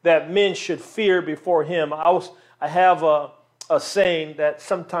it, that men should fear before him. I have a saying that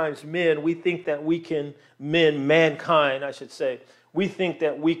sometimes we think that we can, mankind, I should say, we think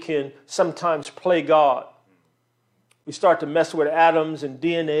that we can sometimes play God. We start to mess with atoms and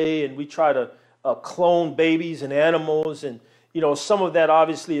DNA, and we try to clone babies and animals, and some of that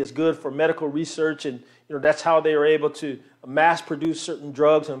obviously is good for medical research, and that's how they are able to mass produce certain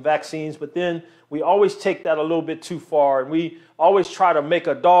drugs and vaccines. But then we always take that a little bit too far, and we always try to make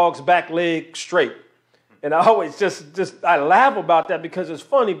a dog's back leg straight. And I always I laugh about that because it's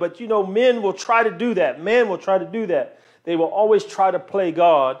funny, but men will try to do that. Man will try to do that. They will always try to play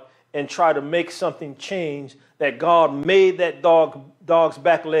God and try to make something change, that God made that dog's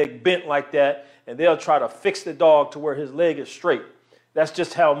back leg bent like that, and they'll try to fix the dog to where his leg is straight. That's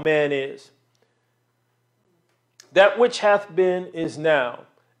just how man is. That which hath been is now,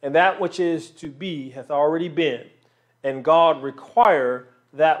 and that which is to be hath already been, and God require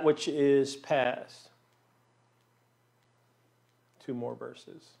that which is past. 2 more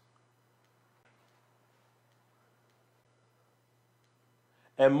verses.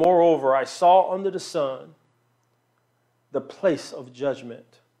 And moreover, I saw under the sun the place of judgment,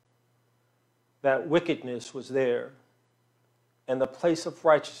 that wickedness was there, and the place of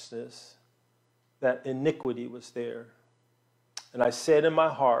righteousness, that iniquity was there. And I said in my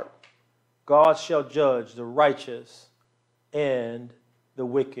heart, God shall judge the righteous and the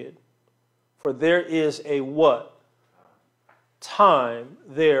wicked. For there is a what? Time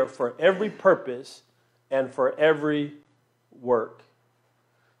there for every purpose and for every work.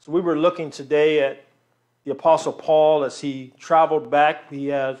 So we were looking today at the Apostle Paul as he traveled back. He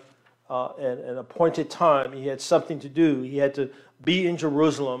had an appointed time. He had something to do. He had to be in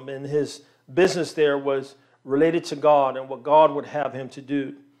Jerusalem, and his business there was related to God and what God would have him to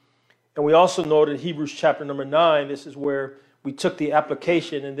do. And we also noted Hebrews chapter number 9. This is where we took the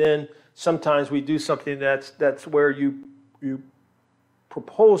application, and then sometimes we do something that's where you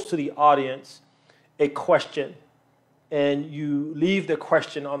propose to the audience a question, and you leave the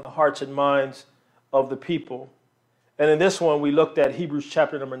question on the hearts and minds of the people. And in this one, we looked at Hebrews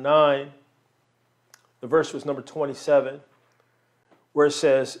chapter number 9. The verse was number 27, where it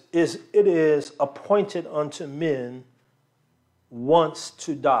says, it is appointed unto men once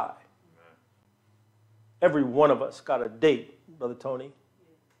to die. Every one of us got a date, Brother Tony.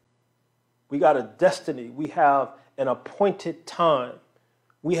 We got a destiny. We have an appointed time.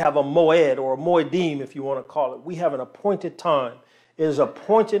 We have a moed or a moedim, if you want to call it. We have an appointed time. It is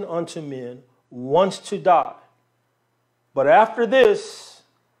appointed unto men once to die. But after this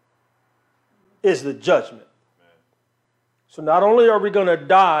is the judgment. So not only are we going to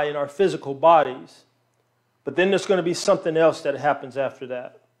die in our physical bodies, but then there's going to be something else that happens after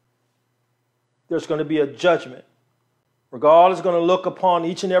that. There's going to be a judgment where God is going to look upon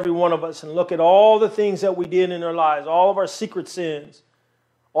each and every one of us and look at all the things that we did in our lives, all of our secret sins,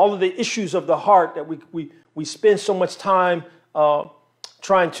 all of the issues of the heart that we spend so much time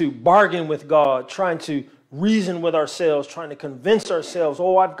trying to bargain with God, trying to reason with ourselves, trying to convince ourselves,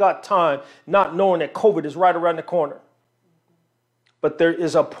 oh, I've got time, not knowing that COVID is right around the corner. But there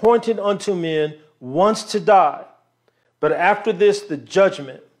is appointed unto men once to die, but after this, the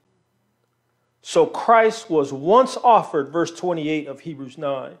judgment. So Christ was once offered, verse 28 of Hebrews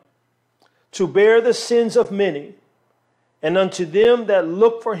 9, to bear the sins of many, and unto them that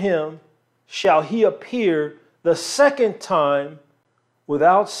look for him shall he appear the second time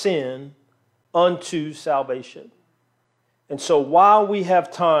without sin unto salvation. And so while we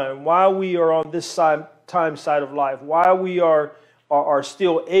have time, while we are on this side of life, while we are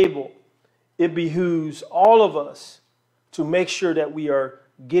still able, it behooves all of us to make sure that we are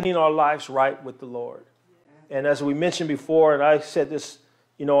getting our lives right with the Lord. And as we mentioned before, and I said this,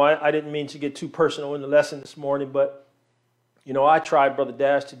 I didn't mean to get too personal in the lesson this morning, but, I tried, Brother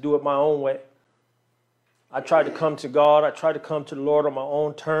Dash, to do it my own way. I tried to come to God. I tried to come to the Lord on my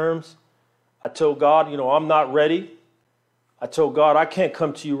own terms. I told God, I'm not ready. I told God, I can't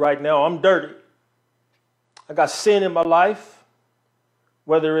come to you right now. I'm dirty. I got sin in my life,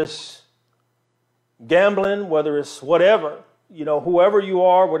 whether it's gambling, whether it's whatever, whoever you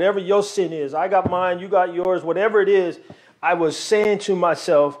are, whatever your sin is, I got mine, you got yours, whatever it is. I was saying to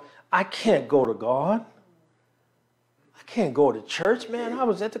myself, I can't go to God. I can't go to church, man. I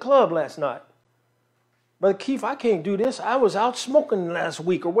was at the club last night. Brother Keith, I can't do this. I was out smoking last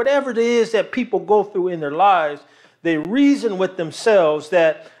week, or whatever it is that people go through in their lives. They reason with themselves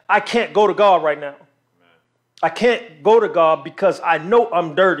that I can't go to God right now. I can't go to God because I know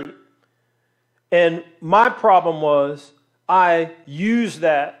I'm dirty. And my problem was I used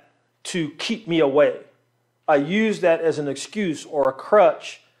that to keep me away. I used that as an excuse or a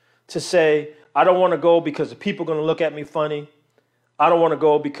crutch to say, I don't want to go because the people are going to look at me funny. I don't want to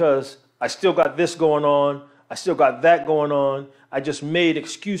go because I still got this going on. I still got that going on. I just made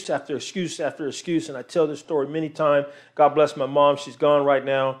excuse after excuse after excuse. And I tell this story many times. God bless my mom. She's gone right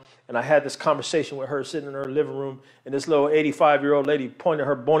now. And I had this conversation with her sitting in her living room. And this little 85-year-old lady pointed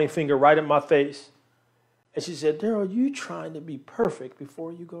her bony finger right in my face. And she said, Darrell, you trying to be perfect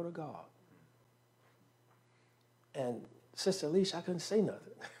before you go to God. And Sister Alicia, I couldn't say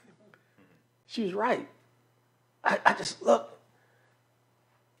nothing. She was right. I just looked.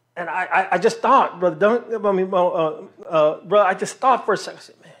 And I just thought, brother, I just thought for a second. I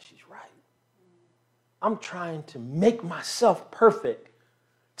said, man, she's right. I'm trying to make myself perfect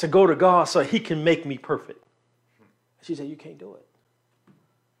to go to God so he can make me perfect. She said, you can't do it.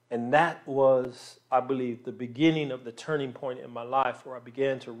 And that was, I believe, the beginning of the turning point in my life where I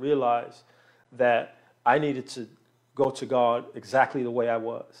began to realize that I needed to go to God exactly the way I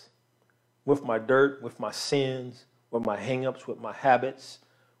was, with my dirt, with my sins, with my hang-ups, with my habits,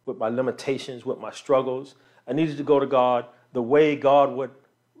 with my limitations, with my struggles. I needed to go to God the way God would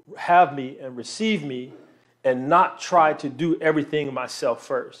have me and receive me and not try to do everything myself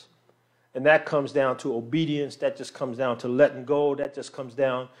first. And that comes down to obedience. That just comes down to letting go. That just comes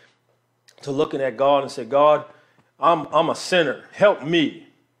down to looking at God and say, God, I'm a sinner. Help me.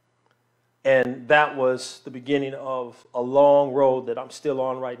 And that was the beginning of a long road that I'm still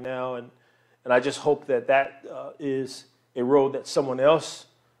on right now. And I just hope that is a road that someone else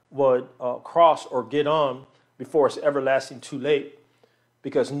would cross or get on before it's everlasting too late.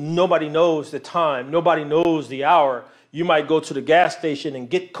 Because nobody knows the time. Nobody knows the hour. You might go to the gas station and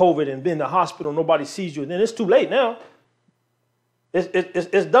get COVID and be in the hospital. Nobody sees you. And then it's too late now.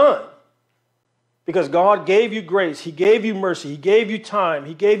 It's done. Because God gave you grace. He gave you mercy. He gave you time.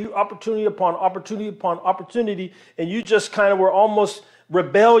 He gave you opportunity upon opportunity upon opportunity. And you just kind of were almost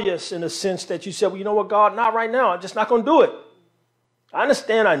rebellious in the sense that you said, well, you know what, God, not right now. I'm just not going to do it. I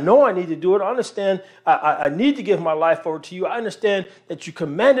understand. I know I need to do it. I understand I need to give my life over to you. I understand that you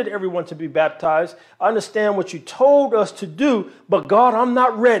commanded everyone to be baptized. I understand what you told us to do. But God, I'm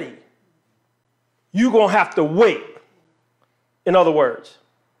not ready. You're going to have to wait. In other words,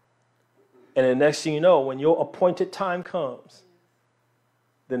 and the next thing you know, when your appointed time comes,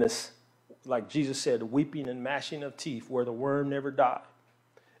 then it's like Jesus said, weeping and gnashing of teeth where the worm never died.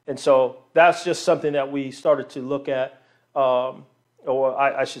 And so that's just something that we started to look at, or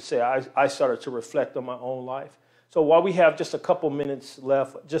I should say I started to reflect on my own life. So while we have just a couple minutes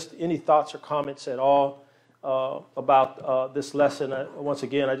left, just any thoughts or comments at all about this lesson? Once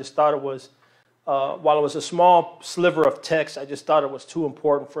again, I just thought it was, while it was a small sliver of text, I just thought it was too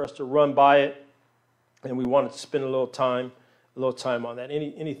important for us to run by it, and we wanted to spend a little time on that.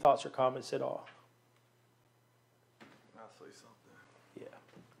 Any thoughts or comments at all? I'll say something. Yeah.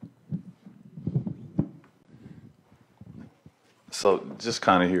 So just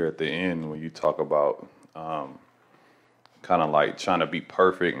kind of here at the end, when you talk about kind of like trying to be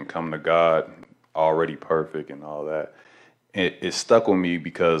perfect and come to God already perfect and all that, it stuck with me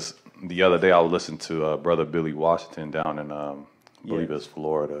because the other day I was listening to Brother Billy Washington down in, I believe it's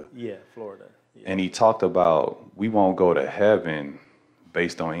Florida. Yeah, Florida. Yeah. And he talked about we won't go to heaven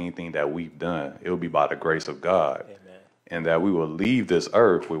based on anything that we've done. It will be by the grace of God. Amen. And that we will leave this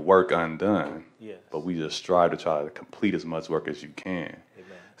earth with work undone. Yes. But we just strive to try to complete as much work as you can.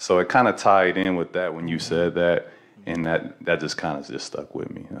 Amen. So it kind of tied in with that when you said that. And that just kind of just stuck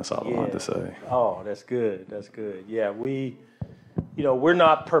with me. That's all I wanted to say. Oh, that's good. That's good. Yeah, we're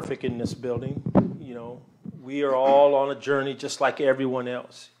not perfect in this building. We are all on a journey just like everyone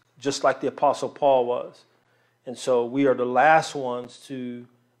else, just like the Apostle Paul was. And so we are the last ones to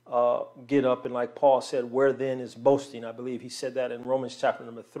get up. And like Paul said, where then is boasting? I believe he said that in Romans chapter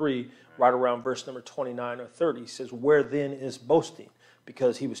number 3, right around verse number 29 or 30. He says, where then is boasting?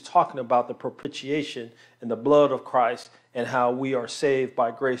 Because he was talking about the propitiation and the blood of Christ and how we are saved by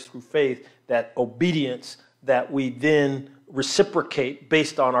grace through faith, that obedience that we then reciprocate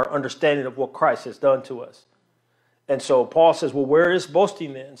based on our understanding of what Christ has done to us. And so Paul says, well, where is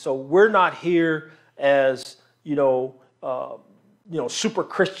boasting then? So we're not here as, super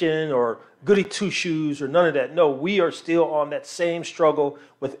Christian or goody two-shoes or none of that. No, we are still on that same struggle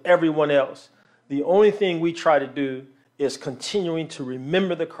with everyone else. The only thing we try to do is continuing to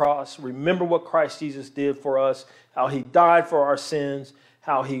remember the cross, remember what Christ Jesus did for us, how he died for our sins,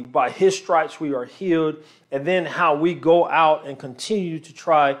 how by his stripes we are healed, and then how we go out and continue to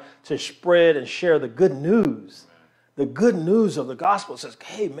try to spread and share the good news. The good news of the gospel says,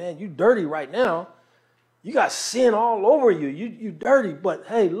 hey, man, you dirty right now. You got sin all over you. You dirty, but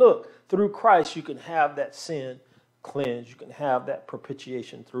hey, look, through Christ you can have that sin cleansed. You can have that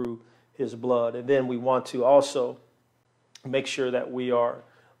propitiation through his blood. And then we want to also make sure that we are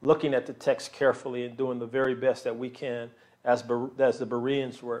looking at the text carefully and doing the very best that we can, as the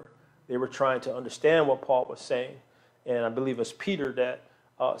Bereans were. They were trying to understand what Paul was saying. And I believe it's Peter that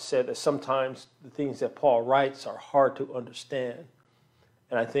said that sometimes the things that Paul writes are hard to understand.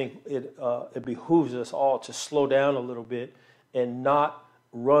 And I think it behooves us all to slow down a little bit and not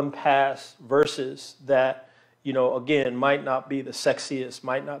run past verses that, again, might not be the sexiest,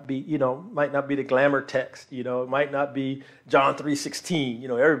 might not be the glamour text, it might not be John 3:16,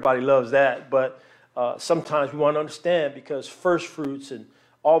 everybody loves that. But sometimes we want to understand, because first fruits and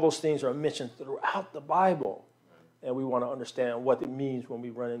all those things are mentioned throughout the Bible. And we want to understand what it means when we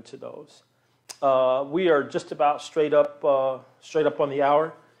run into those. We are just about straight up on the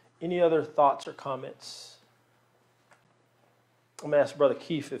hour. Any other thoughts or comments? I'm going to ask Brother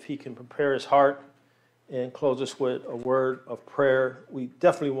Keith if he can prepare his heart and close us with a word of prayer. We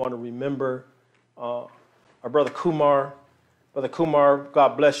definitely want to remember our Brother Kumar. Brother Kumar,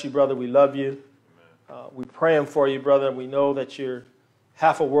 God bless you, brother. We love you. We're praying for you, brother. We know that you're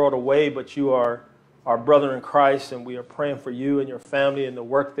half a world away, but you are our brother in Christ, and we are praying for you and your family and the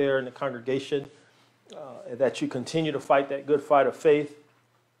work there in the congregation, that you continue to fight that good fight of faith.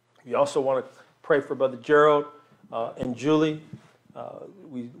 We also want to pray for Brother Gerald and Julie.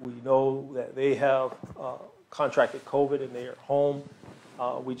 We know that they have contracted COVID and they are home.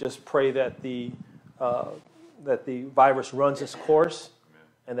 We just pray that the virus runs its course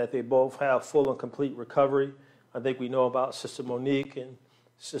and that they both have full and complete recovery. I think we know about Sister Monique and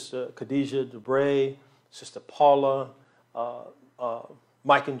Sister Khadijah Debray, Sister Paula,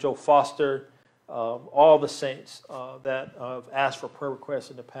 Mike and Joe Foster, all the saints that have asked for prayer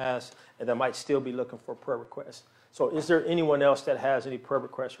requests in the past and that might still be looking for prayer requests. So is there anyone else that has any prayer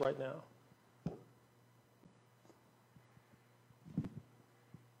requests right now?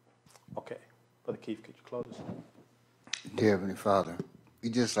 Okay. Brother Keith, could you close us? Dear Heavenly Father, we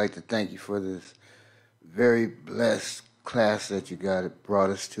just like to thank you for this very blessed class that you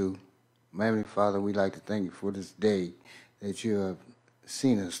brought us to. My Heavenly Father, we'd like to thank you for this day that you have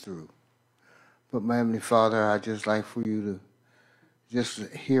seen us through. But my Heavenly Father, I'd just like for you to just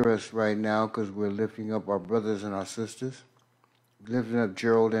hear us right now because we're lifting up our brothers and our sisters. Lifting up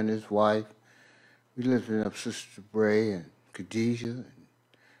Gerald and his wife. We're lifting up Sister Bray and Khadijah and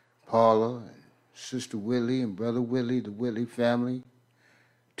Paula and Sister Willie and Brother Willie, the Willie family,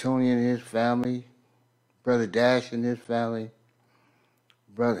 Tony and his family, Brother Dash and his family,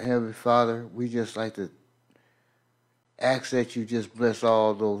 Brother Heavenly Father. We just like to ask that you just bless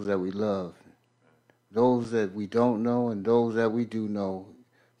all those that we love, those that we don't know and those that we do know.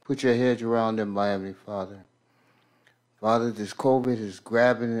 Put your hedge around them, my Heavenly Father. Father, this COVID is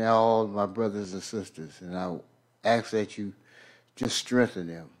grabbing all my brothers and sisters, and I ask that you just strengthen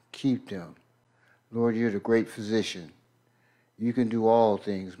them, keep them. Lord, you're the great physician. You can do all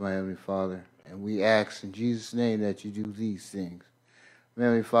things, my Heavenly Father, and we ask in Jesus' name that you do these things. My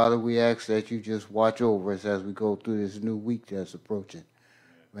Heavenly Father, we ask that you just watch over us as we go through this new week that's approaching.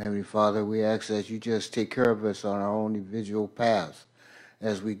 My Heavenly Father, we ask that you just take care of us on our own individual paths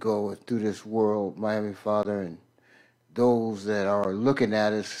as we go through this world, my Heavenly Father, and those that are looking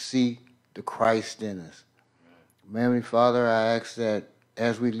at us see the Christ in us. My Heavenly Father, I ask that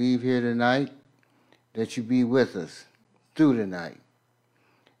as we leave here tonight, that you be with us through the night.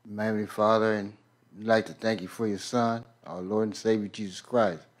 My Heavenly Father, and I'd like to thank you for your Son, our Lord and Savior, Jesus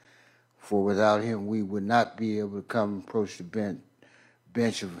Christ. For without him, we would not be able to come and approach the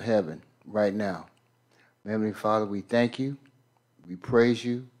bench of heaven right now. My Heavenly Father, we thank you. We praise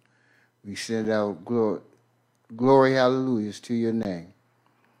you. We send out glory, hallelujahs to your name.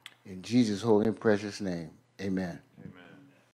 In Jesus' holy and precious name, amen.